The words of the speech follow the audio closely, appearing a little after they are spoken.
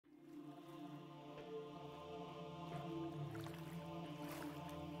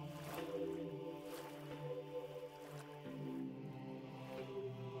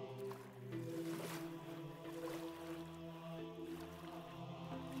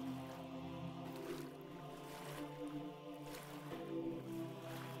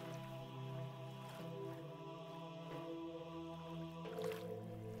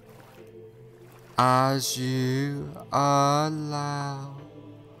as you allow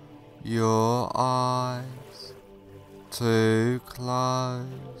your eyes to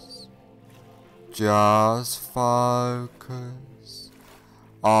close, just focus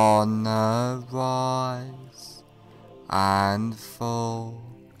on the rise and fall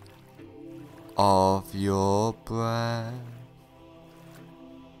of your breath,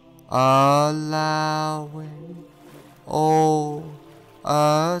 allowing all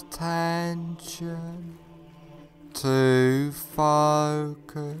attention to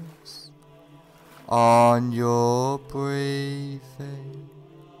focus on your breathing,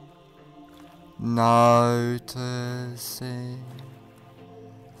 noticing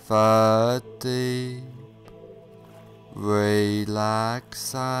the deep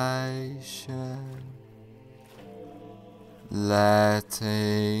relaxation,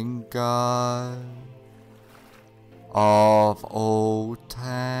 letting go of all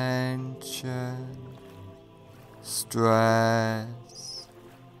tension, stress,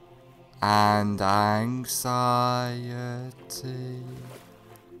 and anxiety,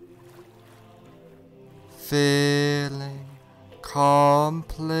 feeling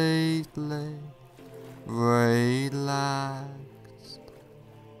completely relaxed.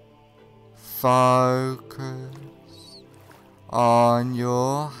 Focus on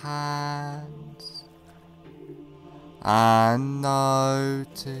your hands and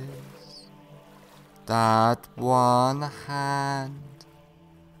notice that one hand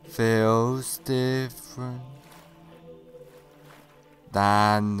feels different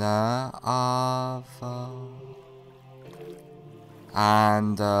than the other,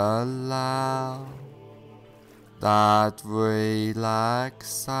 and allow that relaxation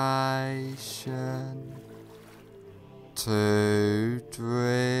to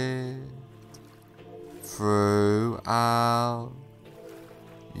drift throughout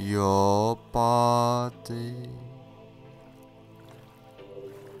your body,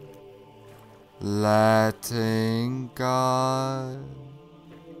 letting go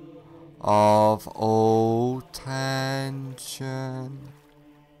of all tension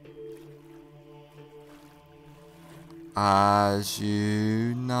as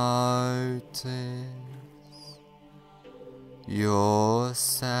you notice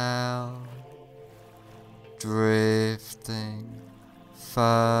yourself drifting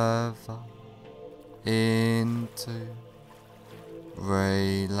further into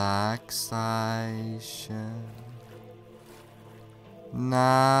relaxation.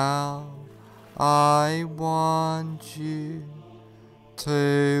 Now I want you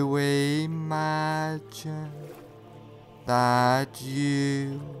to imagine that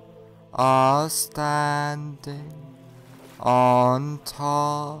you are standing on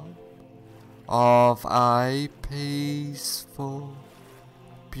top of a peaceful,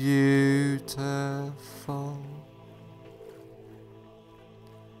 beautiful,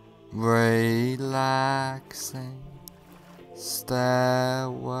 relaxing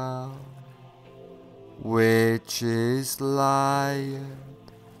stairwell, which is layered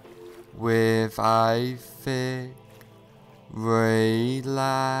with a thick,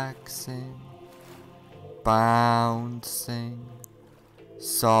 relaxing, bouncing,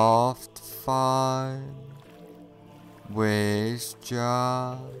 soft foam, which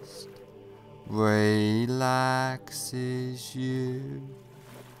just relaxes you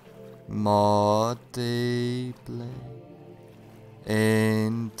more deeply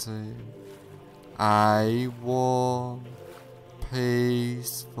into a warm,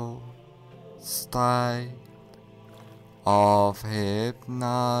 peaceful state of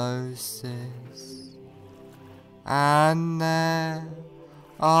hypnosis. And there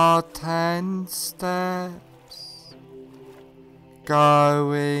are 10 steps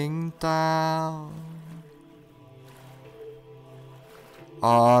going down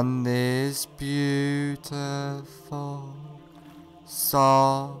on this beautiful,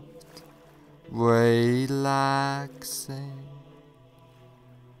 soft, relaxing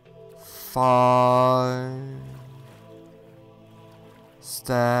foam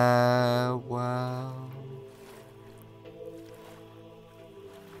stairwell.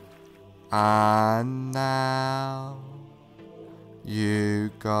 And now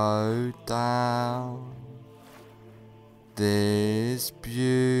you go down this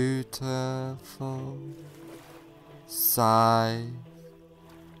beautiful, safe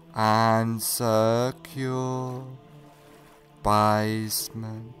and secure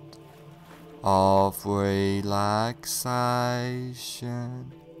basement of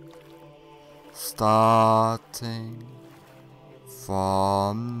relaxation, starting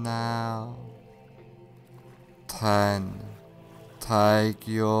from now. 10, take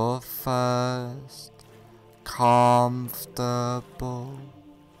your first comfortable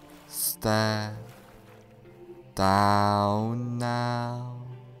step down now,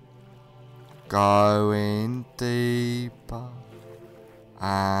 going deeper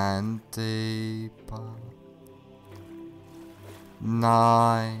and deeper.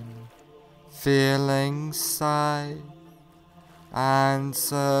 9. Feeling safe and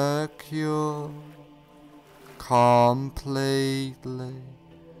secure, completely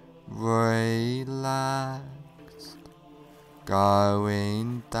relaxed,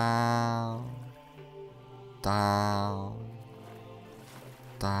 going down, down,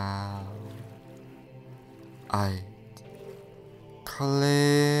 down. 8.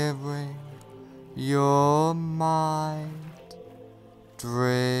 Clearing your mind,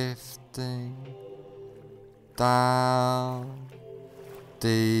 drifting down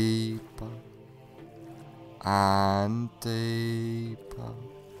deeper and deeper.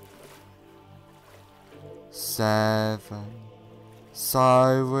 7.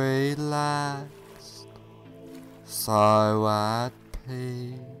 So relaxed, so at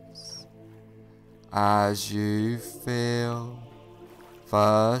peace, as you feel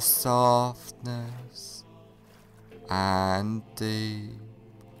the softness and deep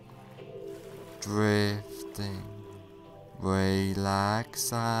drifting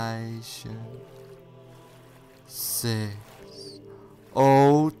relaxation. 6.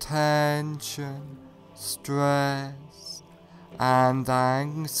 All tension, stress and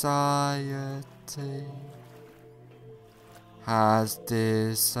anxiety has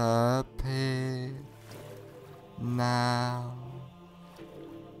disappeared now,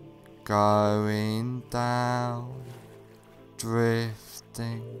 going down,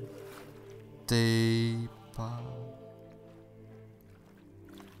 drifting deeper.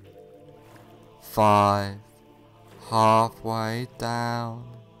 5. Halfway down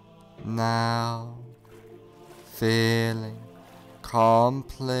now, feeling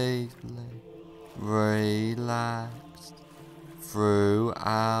completely relaxed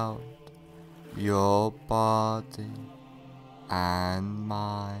throughout your body and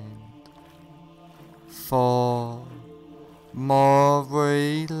mind. 4. More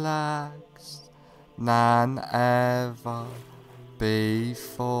relaxed than ever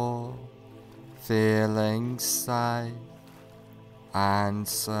before, feeling safe and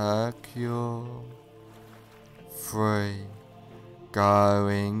secure. 3.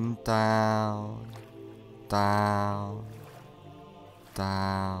 Going down, down,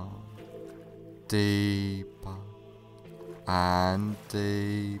 down, deeper and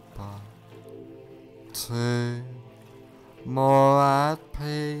deeper. 2. More at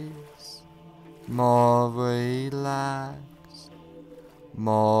peace, more relaxed,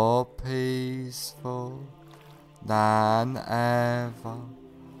 more peaceful than ever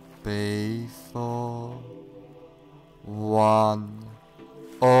before. 1.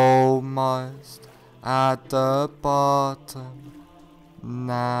 Almost at the bottom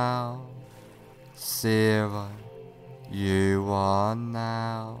now. 0. You are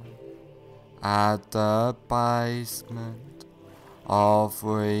now at the basement of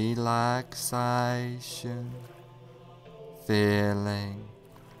relaxation, feeling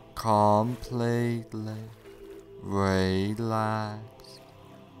completely relaxed.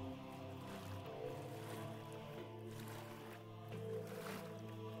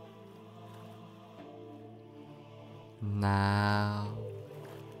 Now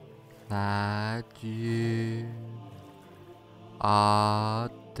that you are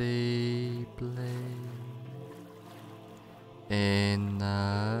deeply in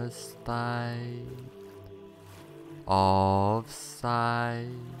a state of safe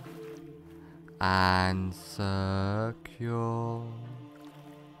and secure,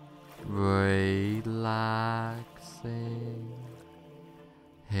 relaxing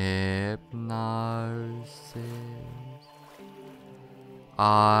hypnosis,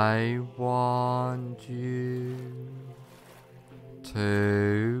 I want you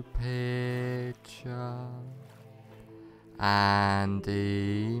to picture and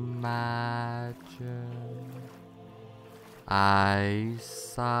imagine a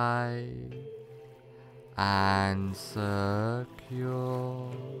safe and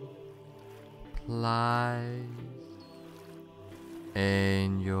secure place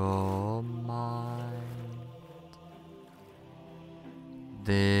in your mind.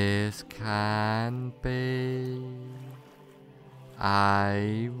 This can be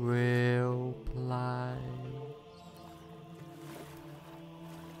a real place,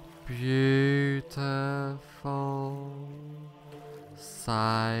 beautiful,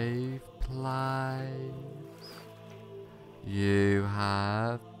 safe place you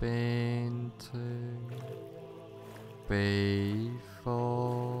have been to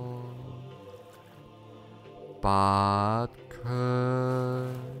before, but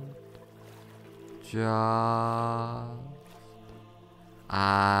could just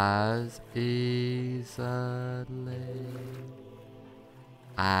as easily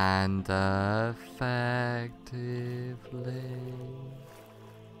and effectively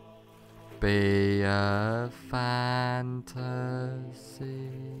be a fantasy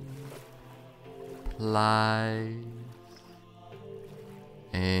place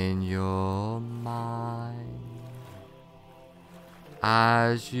in your mind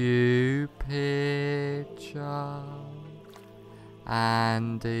as you picture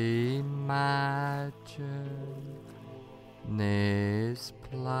and imagine this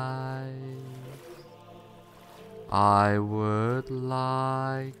place. I would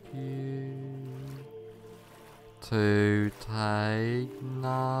like you to take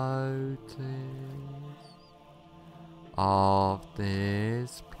notice of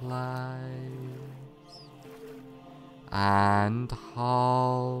this place and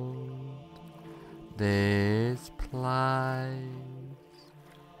hold this place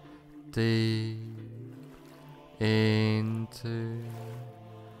deep into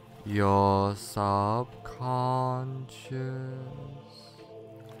your subconscious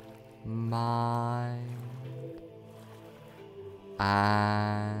mind,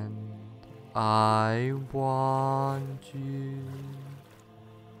 and I want you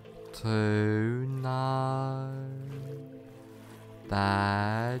to know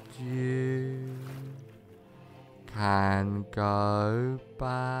that you can go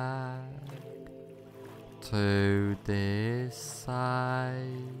back to this safe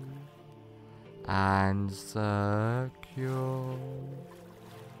and secure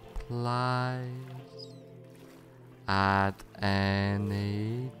place at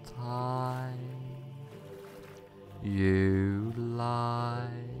any time you like,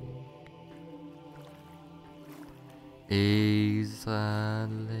 easily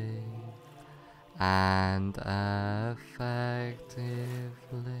and effectively.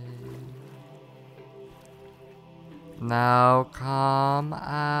 Now come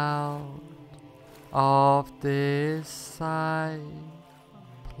out of this safe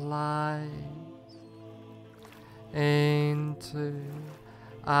place into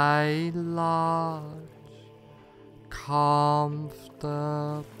a large,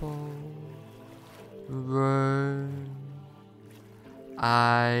 comfortable room,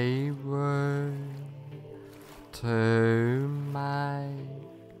 a room to make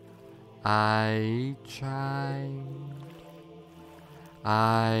a change,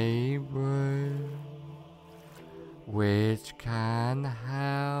 a room which can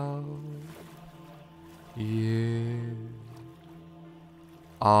help you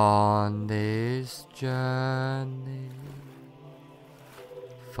on this journey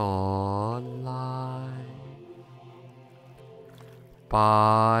for life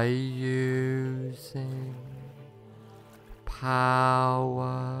by using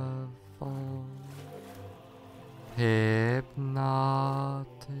powerful hypnotic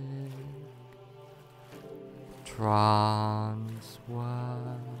trance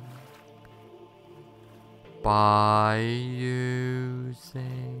work, by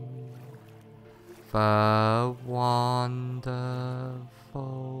using the wonderful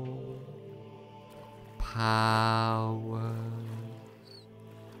powers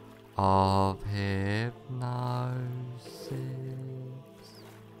of hypnosis.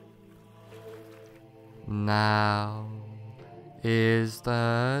 Now is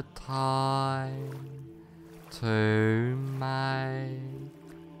the time to make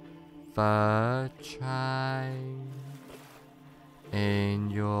the change in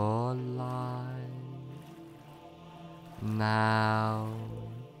your life. Now's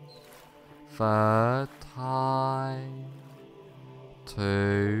the time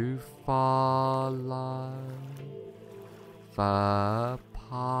to follow the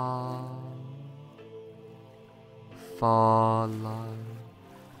path. Follow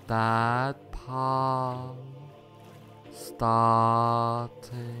that path,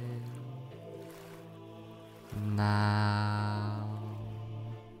 starting now.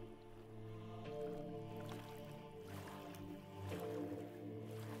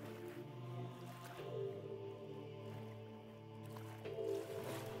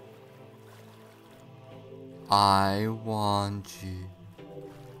 I want you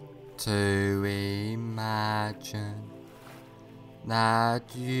to imagine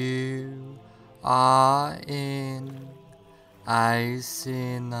that you are in a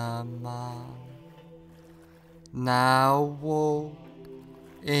cinema Now walk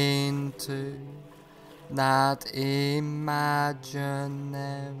into that imaginary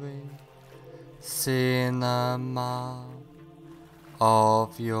cinema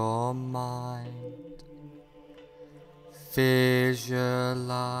of your mind. Visualize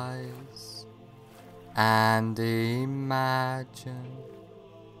and imagine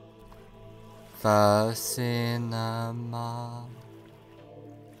the cinema.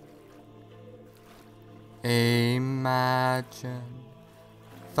 Imagine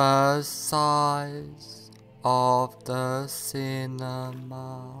the size of the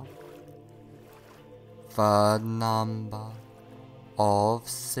cinema, the number of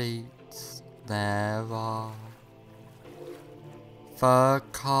seats there are, the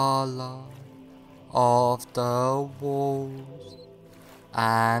color of the walls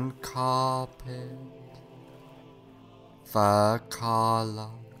and carpet, the color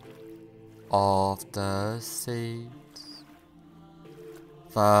of the seats,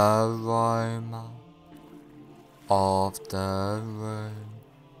 the aroma of the room,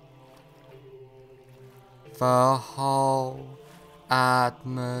 the whole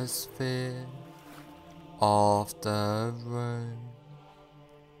atmosphere of the room.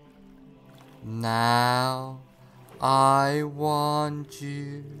 Now I want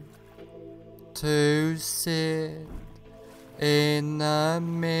you to sit in the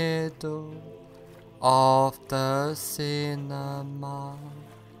middle of the cinema,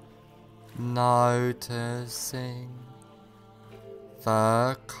 noticing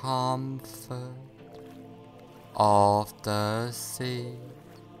the comfort of the seat.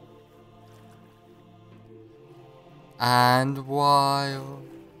 And while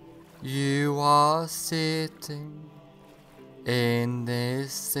you are sitting in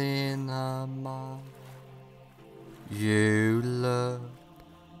this cinema, you look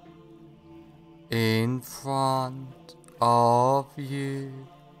in front of you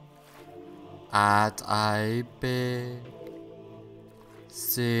at a big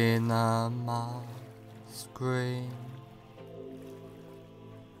cinema screen,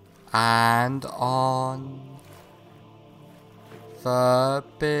 and on the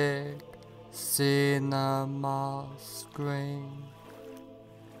big cinema screen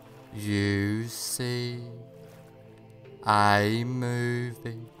you see a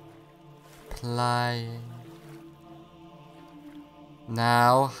movie playing.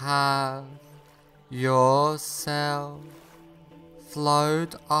 Now have yourself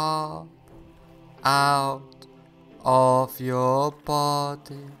float up out of your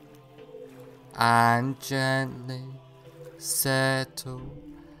body and gently settle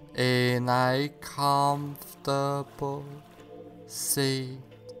in a comfortable seat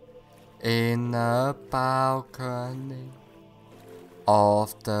in the balcony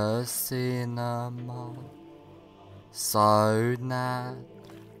of the cinema, so that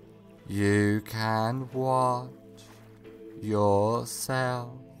you can watch yourself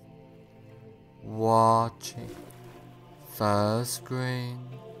watching the screen.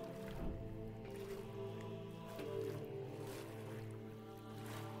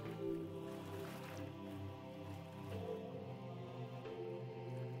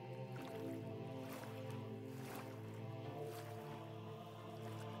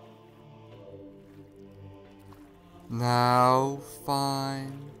 Now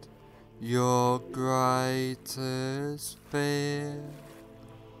find your greatest fear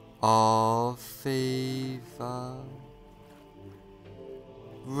of fever.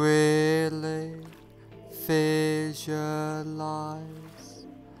 Really visualize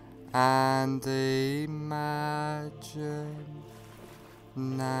and imagine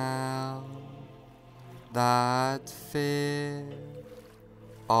now that fear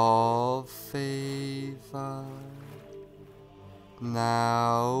of fever.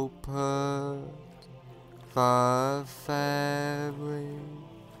 Now put the very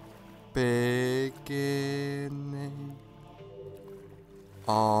beginning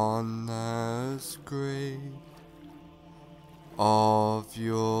on the screen of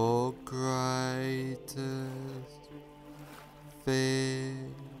your greatest fear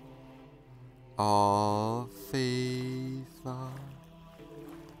of fever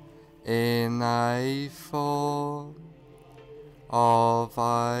in a form of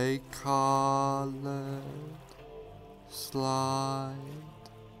a colored slide.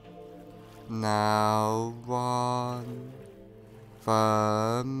 Now run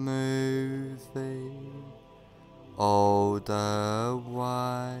the movie all the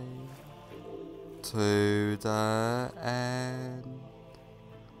way to the end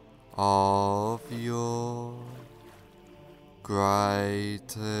of your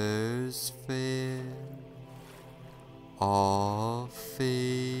greatest fear of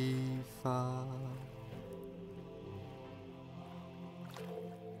fever.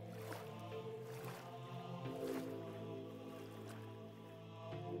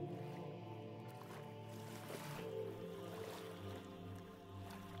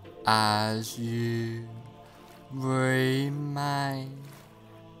 As you remain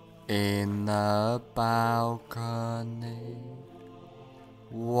in the balcony,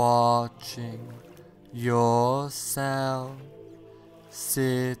 watching yourself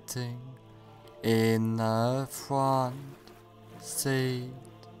sitting in the front seat,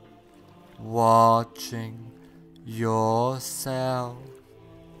 watching yourself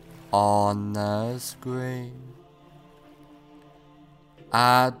on the screen.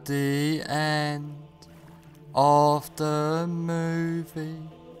 At the end of the movie,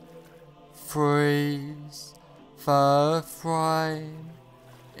 freeze the frame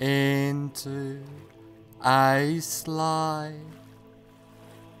into a slide,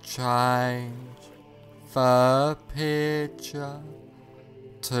 change the picture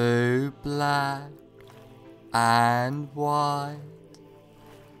to black and white,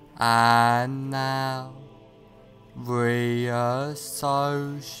 and now reassociate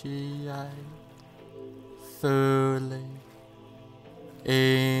fully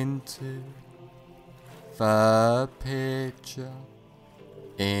into the picture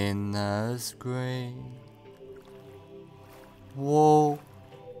in the screen. Walk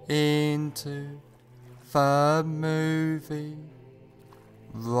into the movie,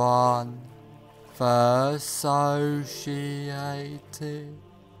 run the associated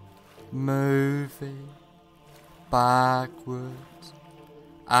movie backwards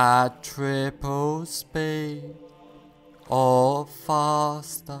at triple speed or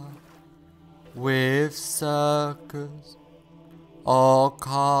faster, with circus or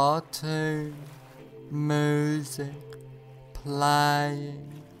cartoon music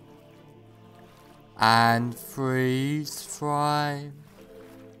playing, and freeze frame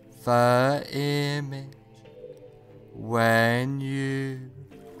the image when you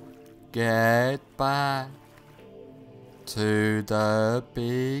get back to the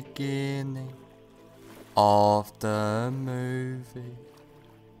beginning of the movie.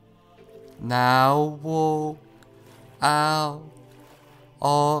 Now walk out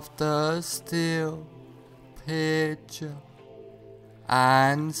of the still picture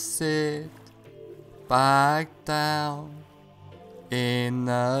and sit back down in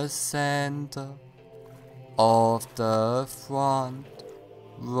the center of the front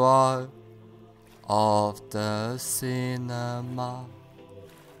row of the cinema.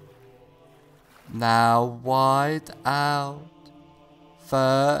 Now white out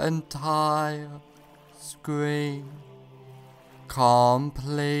the entire screen,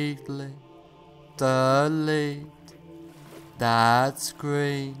 completely delete that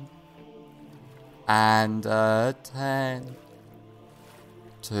screen and attend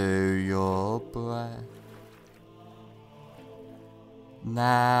to your breath.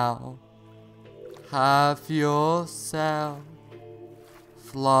 Now have yourself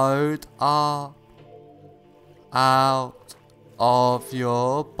float up out of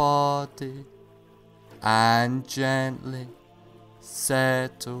your body and gently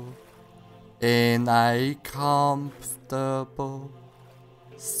settle in a comfortable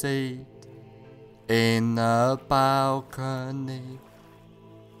seat in the balcony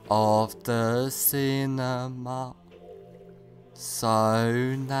of the cinema,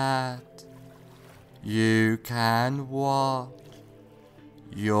 so that you can watch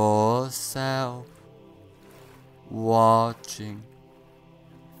yourself watching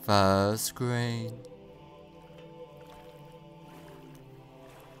the screen.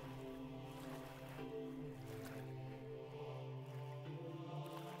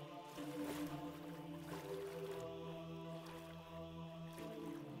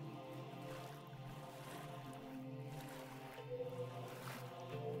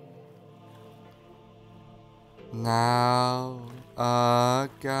 Now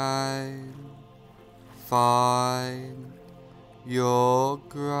again, find your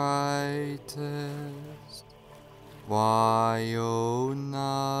greatest while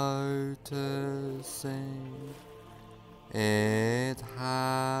noticing it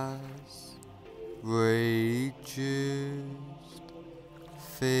has reduced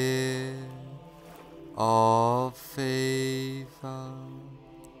fear of fever.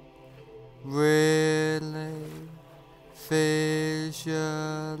 Really visualize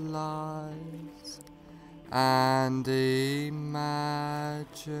and imagine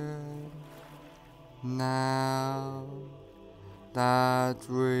now that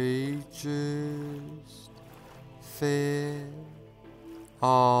reduced fear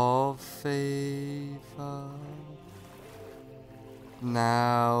of fever.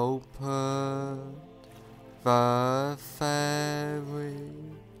 Now put the very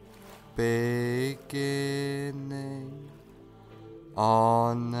beginning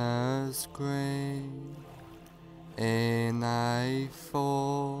on the screen in a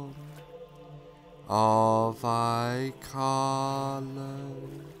form of a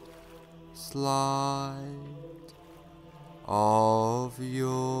coloured slide of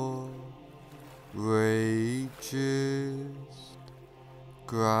your reduced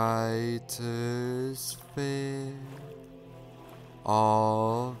greatest fear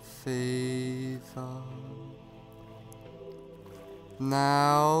of fever.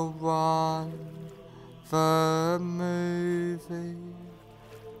 Now run the movie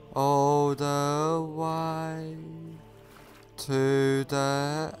all the way to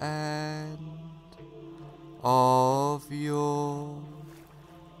the end of your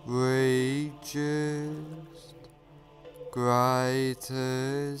reduced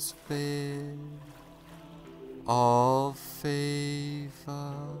greatest fear of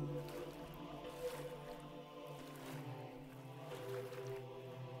fever.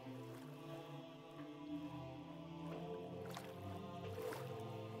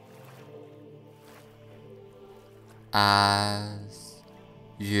 As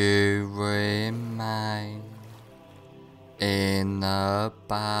you remain in the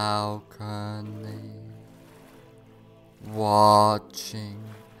balcony, watching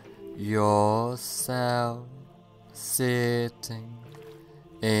yourself sitting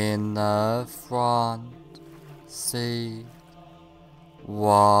in the front seat,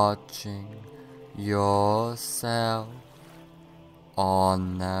 watching yourself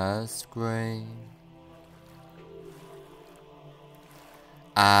on the screen.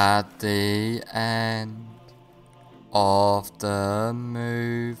 At the end of the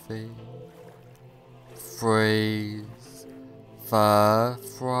movie, freeze the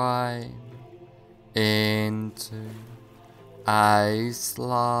frame into a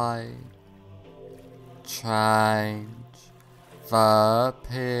slide, change the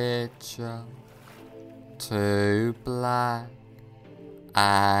picture to black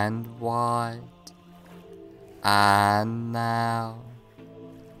and white, and now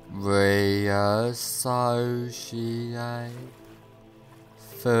reassociate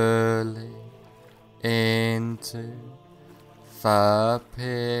fully into the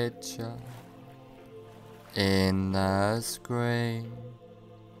picture in the screen.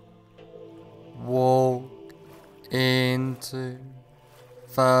 Walk into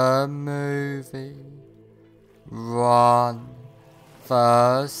the movie, run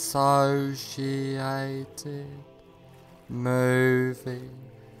the associated movie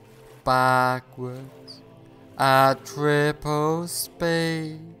backwards at triple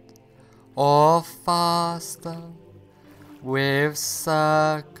speed or faster, with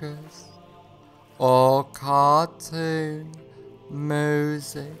circus or cartoon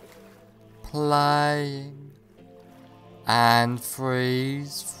music playing, and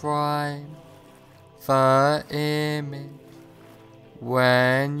freeze frame the image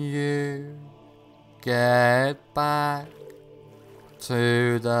when you get back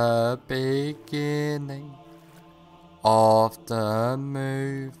to the beginning of the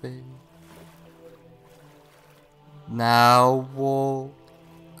movie. Now walk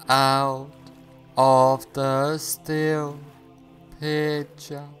out of the still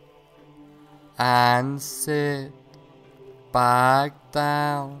picture and sit back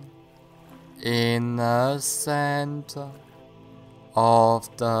down in the center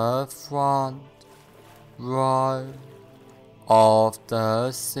of the front row of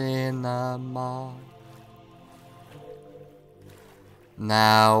the cinema.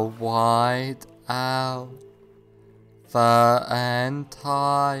 Now wide out the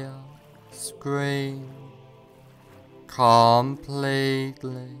entire screen,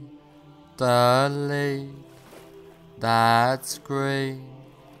 completely delete that screen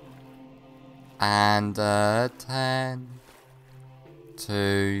and attend to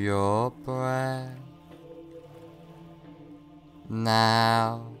your breath.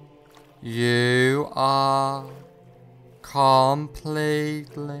 Now you are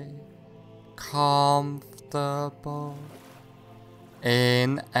completely comfortable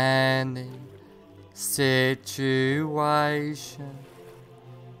in any situation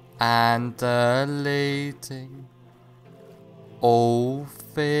and deleting all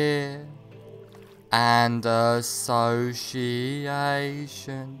fear and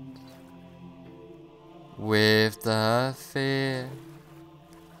associations with the fear,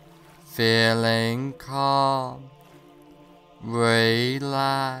 feeling calm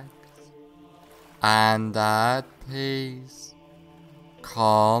relax and at peace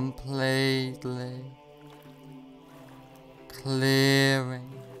completely,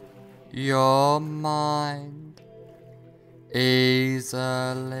 clearing your mind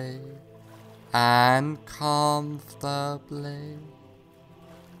easily and comfortably.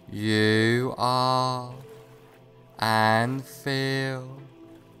 You are and feel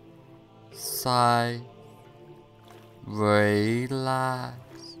safe, relaxed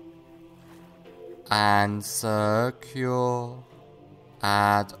and secure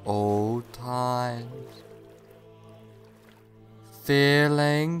at all times,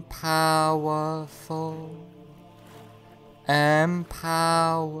 feeling powerful,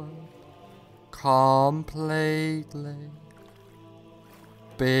 empowered completely,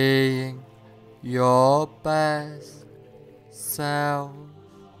 being your best self.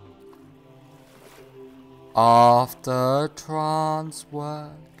 After trance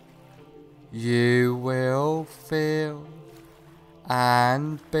work, you will feel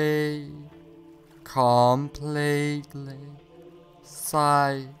and be completely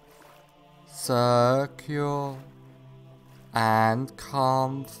safe, secure and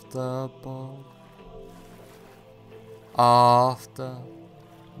comfortable. After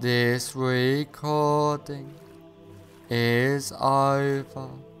this recording is over,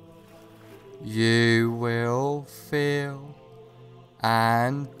 you will feel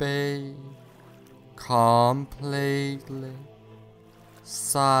and be completely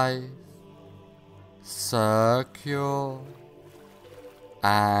safe, secure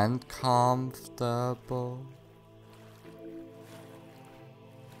and comfortable.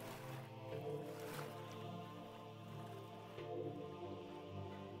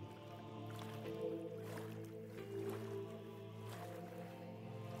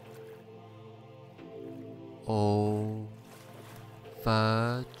 All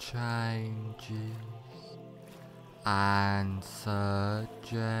the changes and suggestions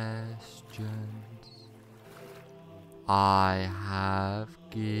I have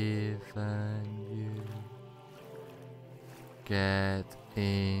given you get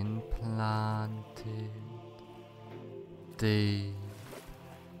implanted deep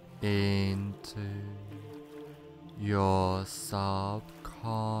into your subconscious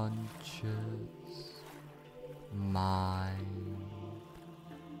mind.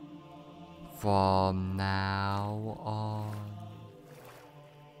 From now on,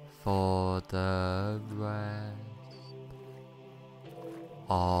 for the rest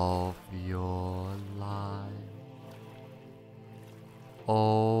of your life,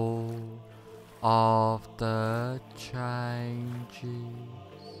 all of the changes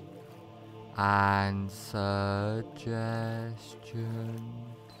and suggestions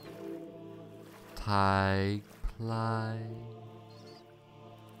take place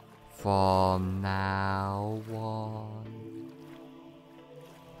from now on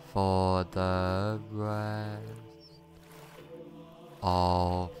for the rest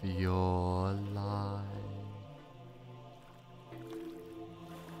of your life.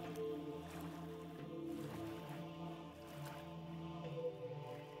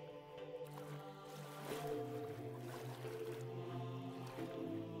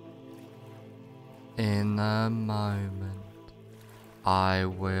 In a moment, I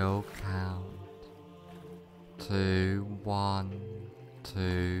will count to 1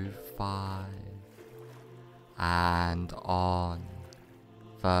 to 5, and on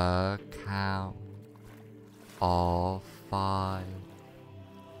the count of 5,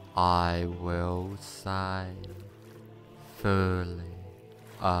 I will say, fully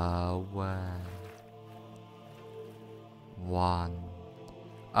aware. 1.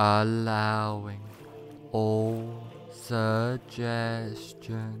 Allowing all suggestions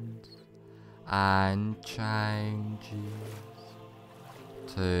and changes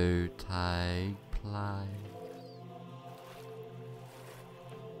to take place.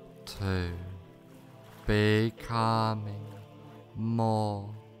 2. Becoming more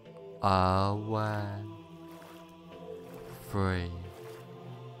aware. 3.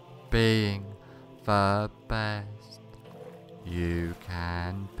 Being the best you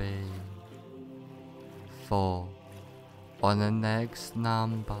can be. 4. On the next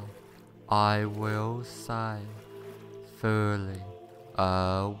number, I will say, fully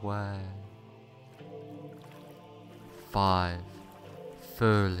aware. 5.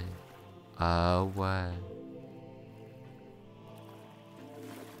 Fully aware.